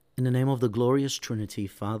In the name of the glorious Trinity,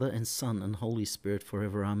 Father and Son and Holy Spirit,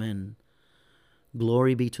 forever. Amen.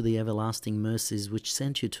 Glory be to the everlasting mercies which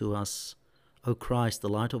sent you to us, O Christ, the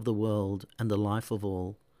light of the world and the life of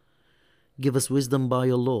all. Give us wisdom by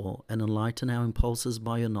your law, and enlighten our impulses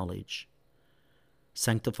by your knowledge.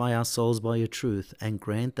 Sanctify our souls by your truth, and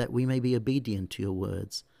grant that we may be obedient to your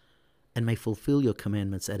words, and may fulfill your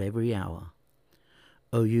commandments at every hour.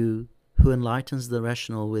 O you, who enlightens the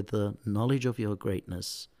rational with the knowledge of your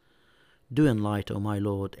greatness, do enlighten, O my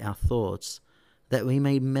Lord, our thoughts, that we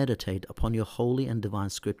may meditate upon your holy and divine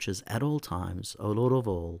scriptures at all times, O Lord of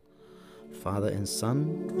all, Father and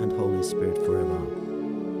Son and Holy Spirit, forever.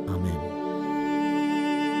 Amen.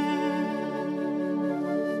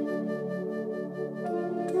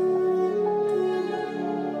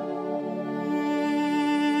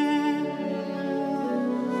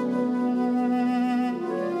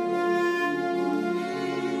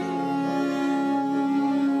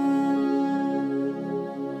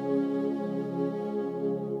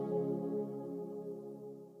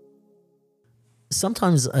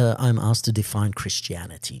 Sometimes I'm asked to define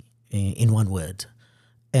Christianity in one word.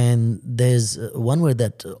 And there's one word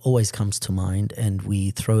that always comes to mind, and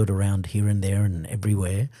we throw it around here and there and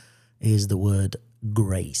everywhere, is the word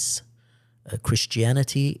grace.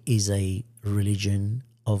 Christianity is a religion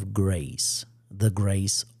of grace, the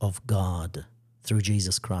grace of God through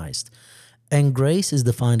Jesus Christ. And grace is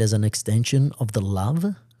defined as an extension of the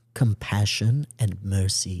love, compassion, and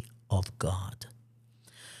mercy of God.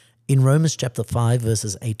 In Romans chapter 5,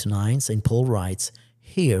 verses 8 to 9, St. Paul writes,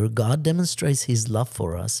 "Here God demonstrates his love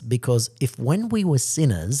for us because if when we were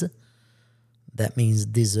sinners," that means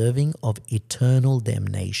deserving of eternal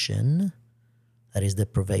damnation, that is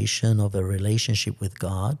deprivation of a relationship with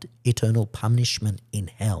God, eternal punishment in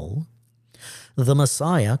hell, the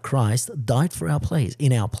Messiah, Christ, died for our place,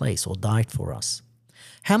 in our place, or died for us.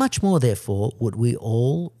 How much more, therefore, would we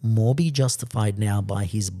all more be justified now by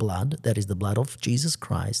his blood, that is the blood of Jesus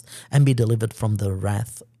Christ, and be delivered from the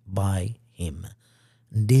wrath by him?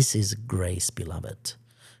 This is grace, beloved.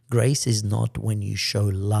 Grace is not when you show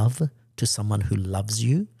love to someone who loves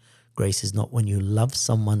you. Grace is not when you love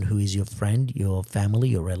someone who is your friend, your family,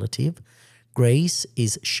 your relative. Grace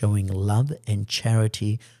is showing love and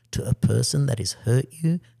charity to a person that has hurt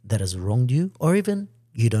you, that has wronged you, or even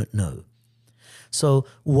you don't know. So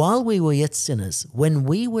while we were yet sinners, when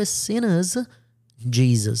we were sinners,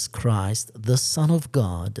 Jesus Christ, the Son of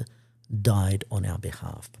God, died on our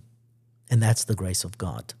behalf. And that's the grace of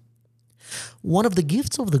God. One of the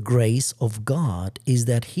gifts of the grace of God is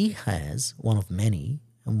that he has, one of many,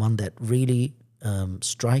 and one that really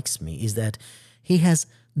strikes me, is that he has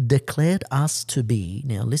declared us to be,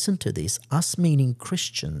 now listen to this, us meaning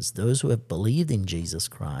Christians, those who have believed in Jesus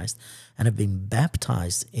Christ and have been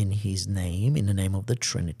baptized in his name, in the name of the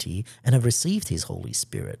Trinity, and have received his Holy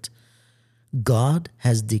Spirit. God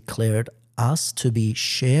has declared us to be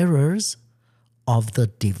sharers of the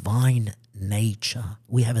divine nature.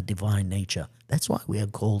 We have a divine nature. That's why we are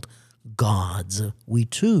called gods. We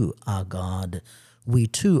too are God. We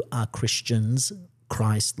too are Christians,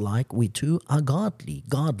 Christ-like. We too are godly,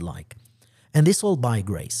 God-like. And this all by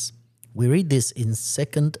grace. We read this in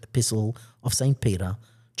 2nd Epistle of St. Peter,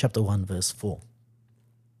 chapter 1, verse 4.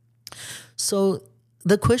 So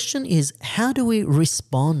the question is, how do we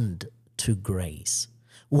respond to grace?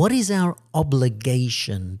 What is our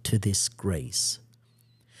obligation to this grace?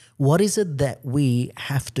 What is it that we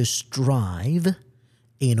have to strive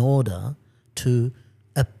in order to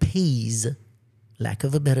appease, lack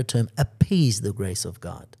of a better term, appease the grace of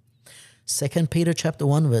God? 2 Peter chapter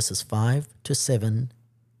 1, verses 5 to 7,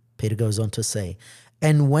 Peter goes on to say,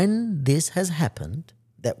 "And when this has happened,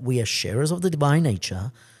 that we are sharers of the divine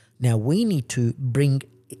nature, now we need to bring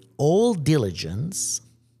all diligence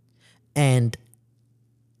and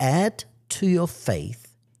add to your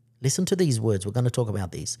faith," listen to these words, we're going to talk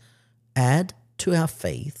about these, "add to our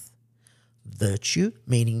faith virtue,"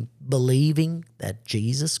 meaning believing that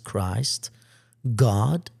Jesus Christ,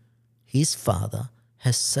 God, his Father,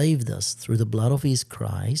 has saved us through the blood of his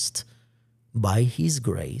Christ by his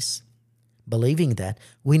grace. Believing that,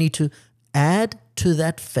 we need to add to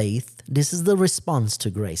that faith, this is the response to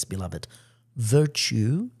grace, beloved,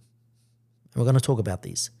 virtue, and we're going to talk about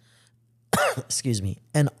these, excuse me,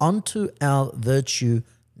 and onto our virtue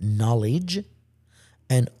knowledge,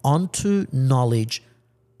 and onto knowledge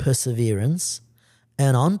perseverance,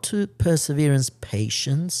 and onto perseverance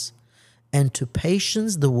patience, and to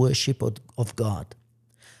patience the worship of God.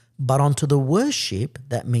 But unto the worship,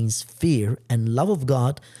 that means fear and love of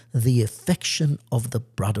God, the affection of the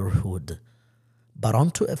brotherhood. But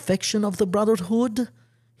unto affection of the brotherhood,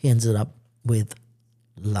 he ends it up with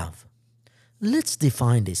love. Let's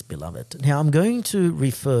define this, beloved. Now, I'm going to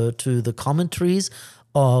refer to the commentaries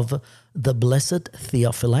of the Blessed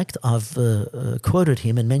Theophylact. I've quoted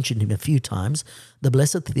him and mentioned him a few times. The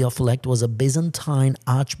Blessed Theophylact was a Byzantine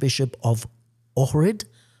archbishop of Ohrid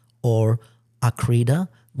or Akrida,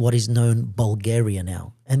 what is known Bulgaria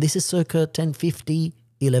now. And this is circa 1050,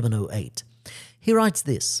 1108. He writes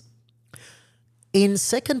this. In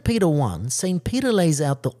 2 Peter 1, St. Peter lays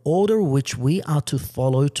out the order which we are to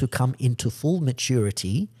follow to come into full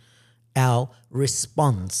maturity, our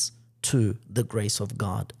response to the grace of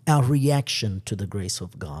God, our reaction to the grace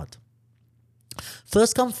of God.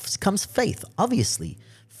 First comes faith, obviously.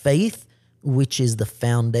 Faith, which is the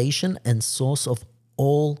foundation and source of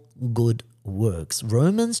all good works.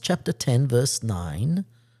 Romans chapter 10, verse 9,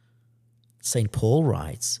 St. Paul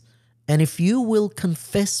writes, "And if you will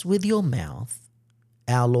confess with your mouth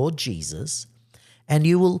our Lord Jesus, and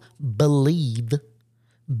you will believe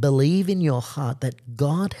in your heart that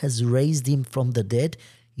God has raised him from the dead,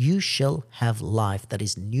 you shall have life," that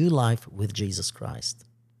is new life with Jesus Christ.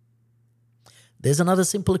 There's another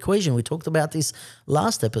simple equation. We talked about this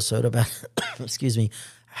last episode about,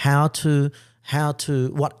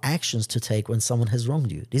 what actions to take when someone has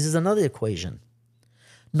wronged you. This is another equation.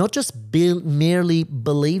 Not just merely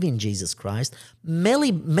believe in Jesus Christ.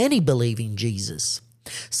 Many believe in Jesus.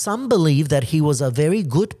 Some believe that he was a very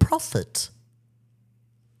good prophet.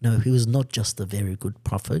 No, he was not just a very good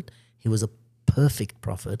prophet. He was a perfect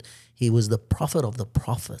prophet. He was the prophet of the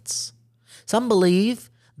prophets. Some believe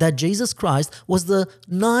that Jesus Christ was the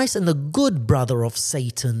nice and the good brother of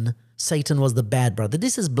Satan. Satan was the bad brother.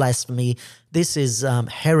 This is blasphemy. This is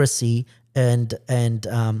heresy, and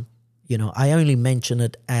I only mention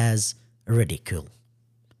it as ridicule.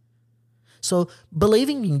 So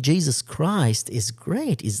believing in Jesus Christ is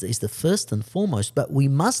great, is the first and foremost, but we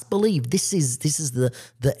must believe this is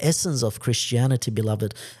the essence of Christianity,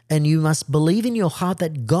 beloved. And you must believe in your heart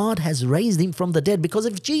that God has raised him from the dead, because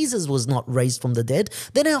if Jesus was not raised from the dead,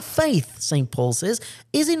 then our faith, St. Paul says,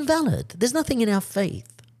 is invalid. There's nothing in our faith.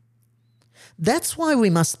 That's why we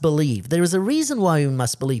must believe. There is a reason why we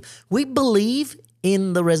must believe. We believe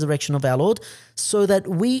in the resurrection of our Lord so that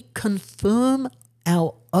we confirm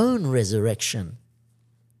our own resurrection.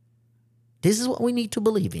 This is what we need to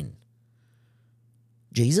believe in.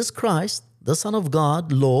 Jesus Christ, the Son of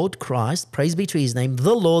God, Lord Christ, praise be to his name,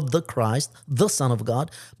 the Lord, the Christ, the Son of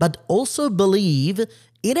God, but also believe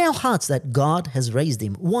in our hearts that God has raised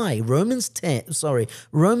him. Why? Romans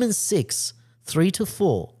 6,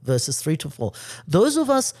 3-4, verses 3-4. Those of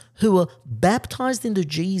us who were baptized into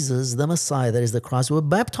Jesus, the Messiah, that is the Christ, were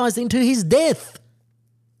baptized into his death.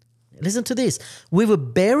 Listen to this. We were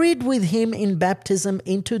buried with him in baptism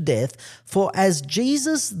into death, for as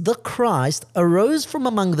Jesus the Christ arose from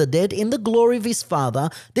among the dead in the glory of his Father,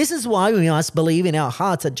 this is why we must believe in our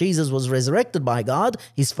hearts that Jesus was resurrected by God,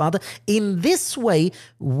 his Father. In this way,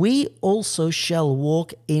 we also shall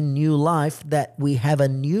walk in new life, that we have a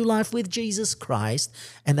new life with Jesus Christ,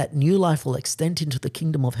 and that new life will extend into the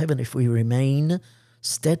kingdom of heaven if we remain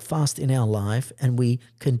steadfast in our life and we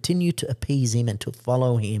continue to appease him and to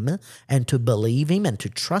follow him and to believe him and to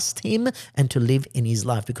trust him and to live in his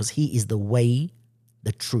life, because he is the way,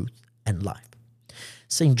 the truth, and life.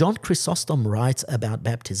 St. John Chrysostom writes about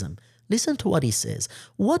baptism. Listen to what he says.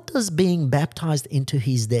 What does being baptized into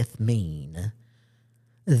his death mean?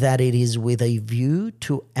 That it is with a view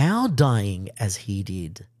to our dying as he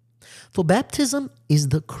did. For baptism is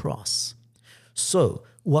the cross. So,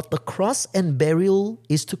 what the cross and burial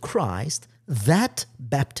is to Christ, that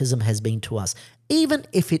baptism has been to us, even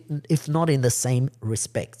if not in the same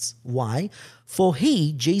respects. Why? For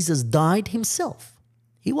he, Jesus, died himself.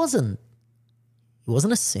 He wasn't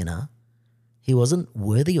a sinner. He wasn't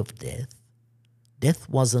worthy of death. Death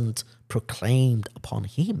wasn't proclaimed upon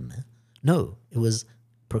him. No, it was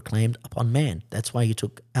proclaimed upon man. That's why he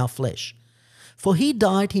took our flesh. For he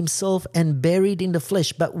died himself and buried in the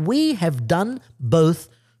flesh, but we have done both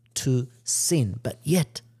to sin. But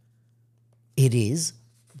yet, it is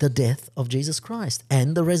the death of Jesus Christ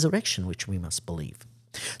and the resurrection which we must believe.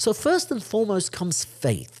 So first and foremost comes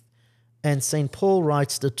faith. And St. Paul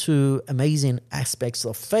writes the two amazing aspects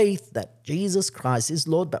of faith, that Jesus Christ is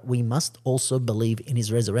Lord, but we must also believe in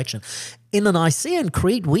his resurrection. In the Nicene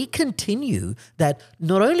Creed, we continue that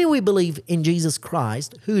not only we believe in Jesus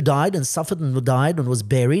Christ, who died and suffered and died and was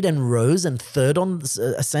buried and rose and rose on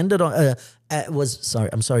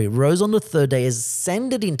the third day,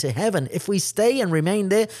 ascended into heaven. If we stay and remain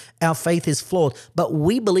there, our faith is flawed. But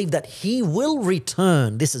we believe that he will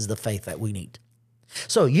return. This is the faith that we need.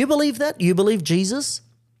 So you believe that? You believe Jesus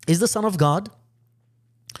is the Son of God?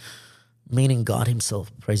 meaning God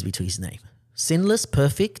himself, praise be to his name, sinless,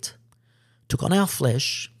 perfect, took on our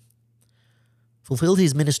flesh, fulfilled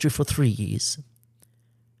his ministry for 3 years,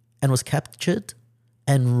 and was captured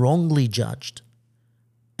and wrongly judged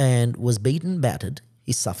and was beaten, battered.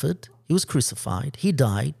 He suffered. He was crucified. He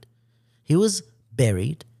died. He was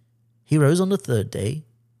buried. He rose on the 3rd day,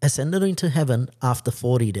 ascended into heaven after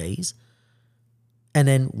 40 days, and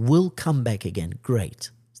then will come back again. Great.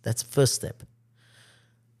 That's the first step.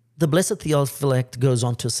 The Blessed Theophylacт goes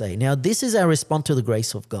on to say, now this is our response to the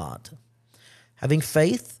grace of God. Having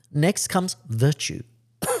faith, next comes virtue,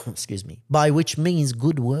 excuse me, by which means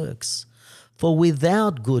good works. For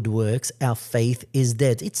without good works, our faith is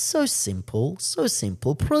dead. It's so simple, so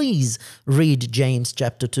simple. Please read James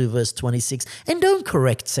chapter 2, verse 26. And don't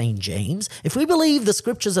correct St. James. If we believe the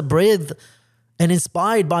scriptures are breathed and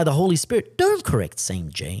inspired by the Holy Spirit, don't correct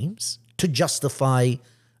St. James to justify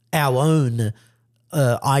our own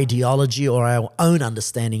ideology or our own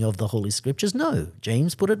understanding of the Holy Scriptures. No,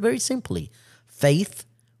 James put it very simply. Faith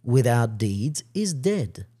without deeds is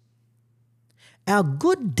dead. Our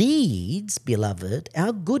good deeds, beloved,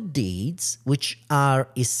 our good deeds, which are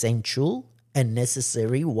essential and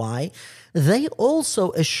necessary, why? They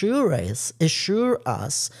also assure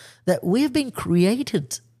us that we've been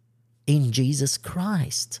created in Jesus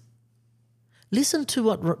Christ. Listen to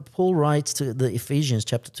what Paul writes to the Ephesians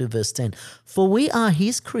chapter 2, verse 10. For we are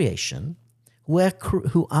his creation,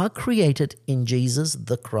 who are created in Jesus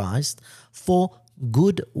the Christ for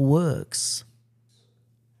good works.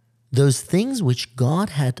 Those things which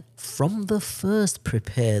God had from the first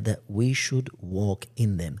prepared that we should walk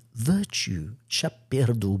in them. Virtue,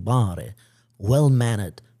 chaperdubare,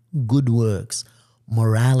 well-mannered, good works,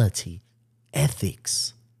 morality,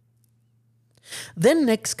 ethics. Then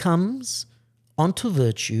next comes onto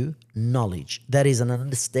virtue, knowledge. That is an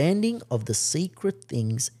understanding of the secret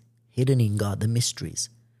things hidden in God, the mysteries,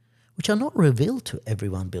 which are not revealed to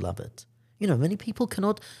everyone, beloved. You know, many people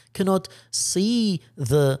cannot see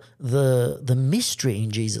the mystery in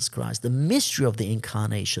Jesus Christ, the mystery of the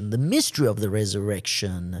incarnation, the mystery of the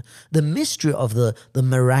resurrection, the mystery of the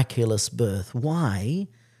miraculous birth. Why?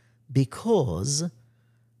 Because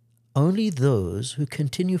only those who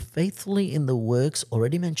continue faithfully in the works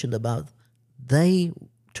already mentioned above,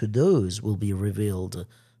 to those will be revealed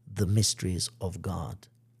the mysteries of God.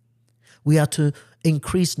 We are to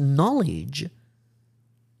increase knowledge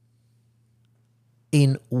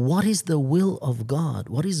in what is the will of God,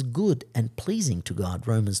 what is good and pleasing to God,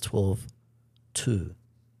 Romans 12:2.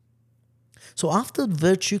 So after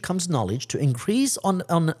virtue comes knowledge, to increase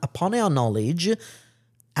upon our knowledge,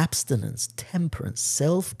 abstinence, temperance,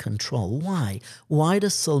 self-control. Why? Why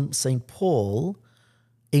does St. Paul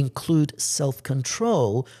include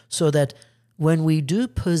self-control? So that when we do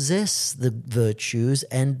possess the virtues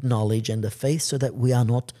and knowledge and the faith, so that we are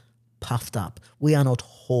not puffed up, we are not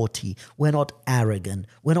haughty, we're not arrogant,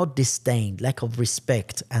 we're not disdained, lack of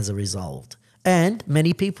respect as a result. And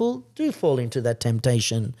many people do fall into that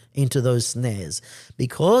temptation, into those snares,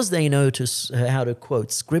 because they know how to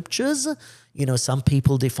quote scriptures. You know, some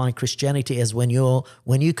people define Christianity as when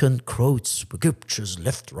you can quote scriptures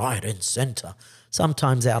left, right, and center,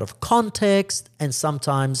 sometimes out of context, and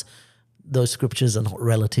sometimes those scriptures are not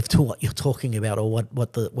relative to what you're talking about or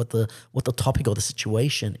what the topic or the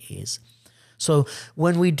situation is. So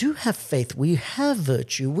when we do have faith, we have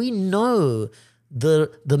virtue, we know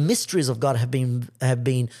the mysteries of God have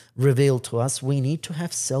been revealed to us. We need to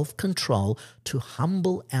have self-control to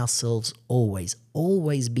humble ourselves always.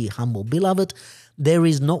 Always be humble. Beloved, there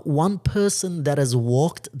is not one person that has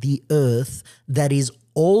walked the earth that is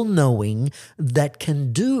all-knowing, that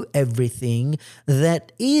can do everything,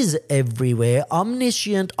 that is everywhere,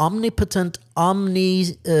 omniscient, omnipotent,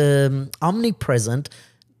 omnipresent,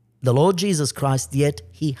 the Lord Jesus Christ, yet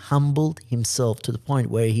he humbled himself to the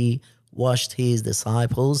point where he washed his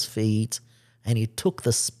disciples' feet and he took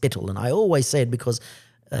the spittle. And I always say it because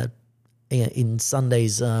in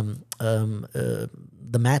Sundays, the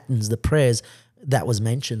matins, the prayers, that was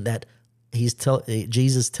mentioned that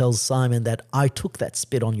Jesus tells Simon that I took that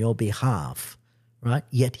spit on your behalf, right?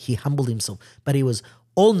 Yet he humbled himself. But he was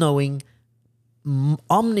all-knowing,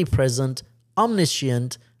 omnipresent,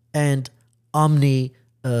 omniscient, and omnipotent.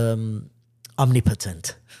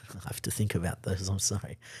 I have to think about those, I'm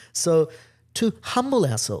sorry. So to humble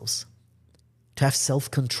ourselves, to have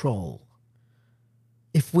self-control.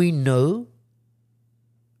 If we know,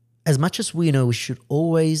 as much as we know, we should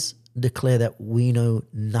always declare that we know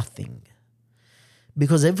nothing.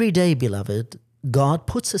 Because every day, beloved, God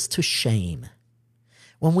puts us to shame.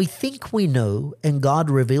 When we think we know and God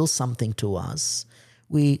reveals something to us,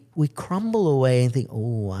 we crumble away and think,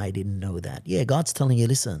 oh, I didn't know that. Yeah, God's telling you,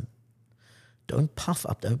 listen, don't puff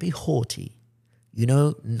up, don't be haughty. You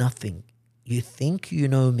know nothing. You think you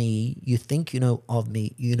know me, you think you know of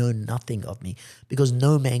me, you know nothing of me, because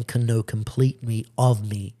no man can know complete me of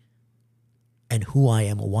me and who I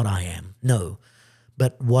am or what I am. No,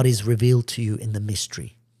 but what is revealed to you in the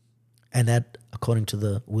mystery, and that according to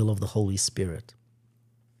the will of the Holy Spirit.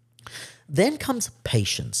 Then comes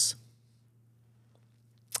patience,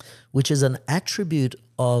 which is an attribute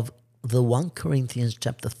of the 1 Corinthians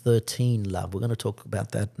chapter 13 love. We're going to talk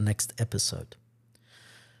about that next episode.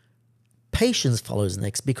 Patience follows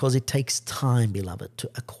next because it takes time, beloved, to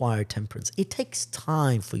acquire temperance. It takes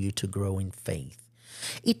time for you to grow in faith.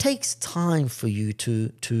 It takes time for you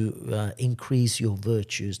to increase your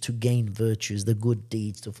virtues, to gain virtues, the good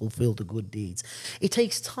deeds, to fulfill the good deeds. It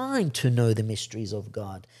takes time to know the mysteries of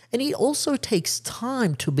God. And it also takes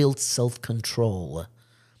time to build self-control.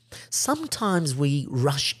 Sometimes we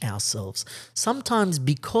rush ourselves. Sometimes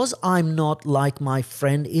because I'm not like my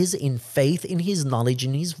friend is in faith, in his knowledge,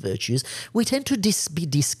 in his virtues, we tend to be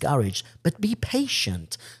discouraged. But be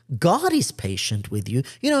patient. God is patient with you.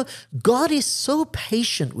 You know, God is so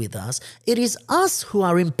patient with us. It is us who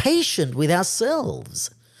are impatient with ourselves.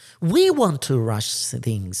 We want to rush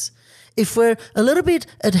things. If we're a little bit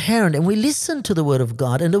adherent and we listen to the word of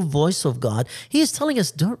God and the voice of God, he is telling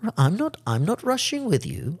us, I'm not rushing with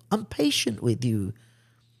you. I'm patient with you.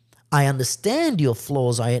 I understand your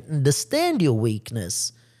flaws. I understand your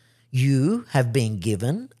weakness. You have been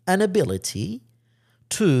given an ability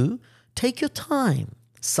to take your time.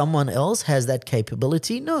 Someone else has that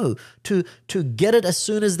capability, no, to get it as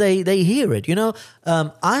soon as they hear it. You know,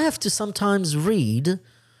 I have to sometimes read,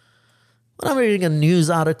 when I'm reading a news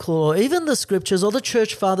article or even the scriptures or the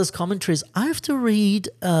church fathers' commentaries, I have to read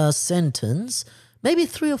a sentence maybe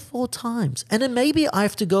 3 or 4 times. And then maybe I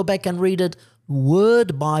have to go back and read it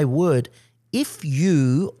word by word. If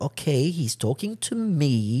you, okay, he's talking to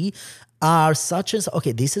me, are such and such,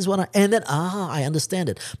 okay, this is what and then, I understand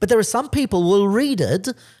it. But there are some people who will read it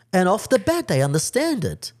and off the bat they understand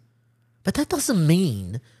it. But that doesn't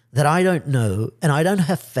mean that I don't know and I don't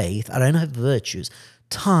have faith, I don't have virtues.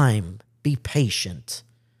 Time. Be patient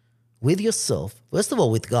with yourself, first of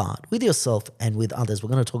all with God, with yourself and with others.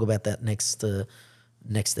 We're going to talk about that next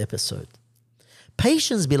episode.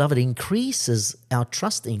 Patience, beloved, increases our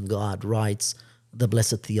trust in God, writes the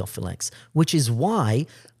Blessed Theophylact, which is why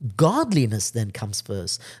godliness then comes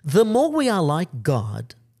first. The more we are like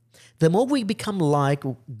God, the more we become like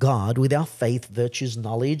God with our faith, virtues,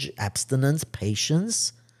 knowledge, abstinence,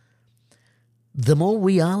 patience, the more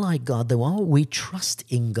we are like God, the more we trust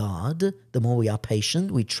in God, the more we are patient,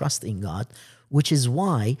 we trust in God, which is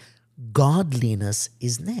why godliness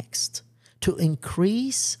is next. To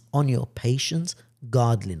increase on your patience,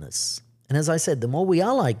 godliness. And as I said, the more we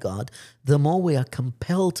are like God, the more we are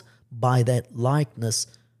compelled by that likeness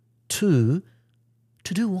to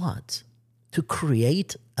do what? To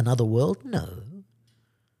create another world? No.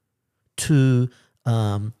 To,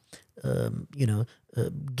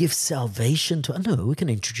 give salvation to... No, we can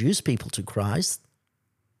introduce people to Christ,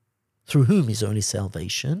 through whom is only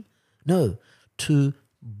salvation. No, to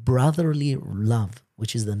brotherly love,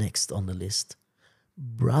 which is the next on the list.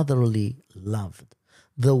 Brotherly love.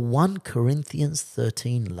 The 1 Corinthians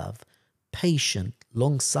 13 love. Patient,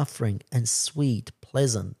 long-suffering, and sweet,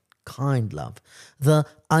 pleasant, kind love. The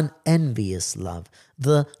unenvious love.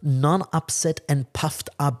 The non-upset and puffed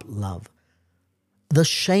up love. The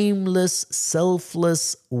shameless,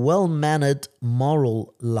 selfless, well-mannered,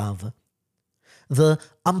 moral love. The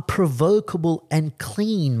unprovocable and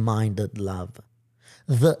clean-minded love.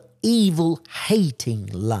 The evil-hating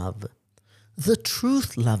love. The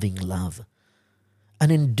truth-loving love. An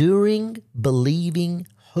enduring, believing,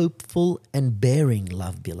 hopeful, and bearing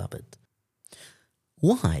love, beloved.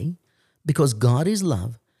 Why? Because God is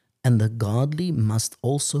love, and the godly must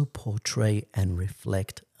also portray and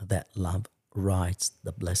reflect that love, writes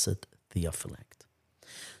the Blessed Theophylact.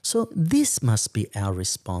 So this must be our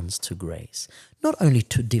response to grace, not only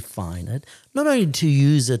to define it, not only to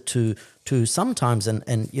use it to sometimes, and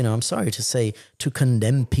I'm sorry to say, to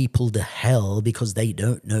condemn people to hell because they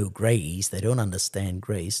don't know grace, they don't understand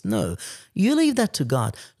grace. No, you leave that to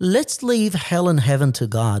God. Let's leave hell and heaven to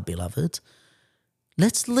God, beloved.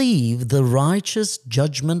 Let's leave the righteous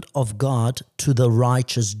judgment of God to the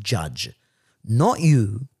righteous judge, not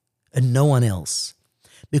you and no one else,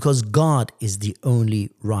 because God is the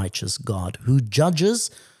only righteous God who judges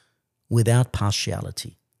without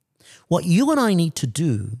partiality. What you and I need to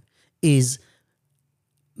do is,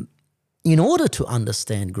 in order to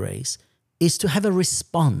understand grace, is to have a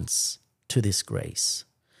response to this grace.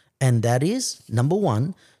 And that is, number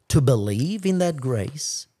one, to believe in that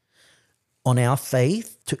grace, on our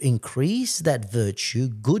faith to increase that virtue,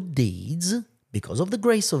 good deeds, because of the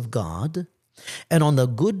grace of God, and on the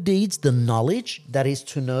good deeds, the knowledge, that is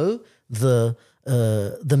to know the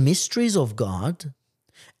mysteries of God,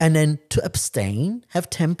 and then to abstain, have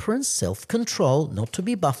temperance, self-control, not to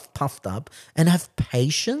be puffed up, and have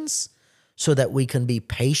patience, so that we can be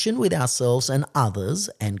patient with ourselves and others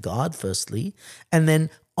and God firstly, and then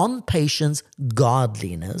on patience,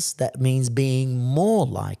 godliness, that means being more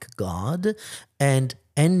like God, and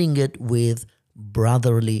ending it with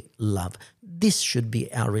brotherly love. This should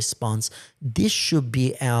be our response. This should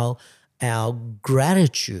be our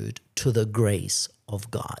gratitude to the grace of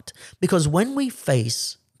God. Because when we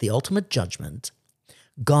face the ultimate judgment,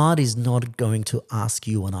 God is not going to ask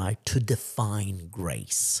you and I to define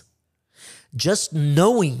grace. Just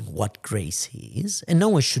knowing what grace is, and no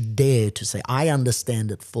one should dare to say, I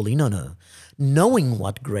understand it fully. No. Knowing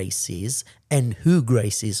what grace is and who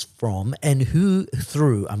grace is from and who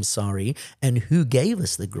gave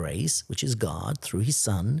us the grace, which is God through his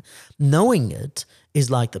Son, knowing it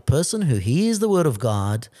is like the person who hears the word of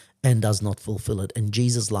God and does not fulfill it. And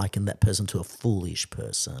Jesus likened that person to a foolish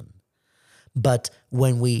person. But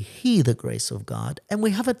when we hear the grace of God and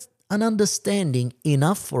we have an understanding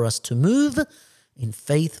enough for us to move in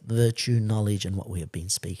faith, virtue, knowledge, and what we have been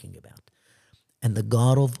speaking about. And the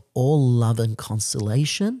God of all love and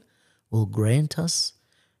consolation will grant us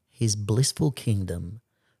his blissful kingdom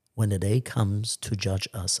when the day comes to judge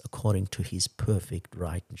us according to his perfect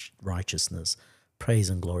righteousness. Praise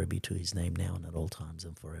and glory be to his name now and at all times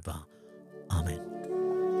and forever. Amen.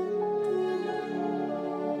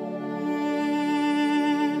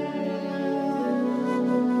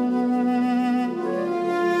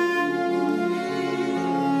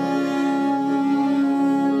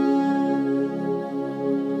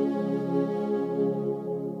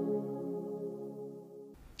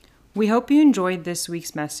 We hope you enjoyed this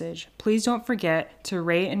week's message. Please don't forget to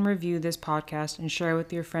rate and review this podcast and share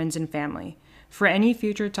with your friends and family. For any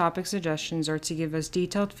future topic suggestions or to give us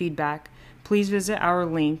detailed feedback, please visit our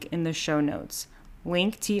link in the show notes,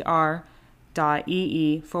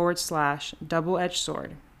 linktr.ee/double-edged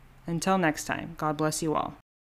sword. Until next time, God bless you all.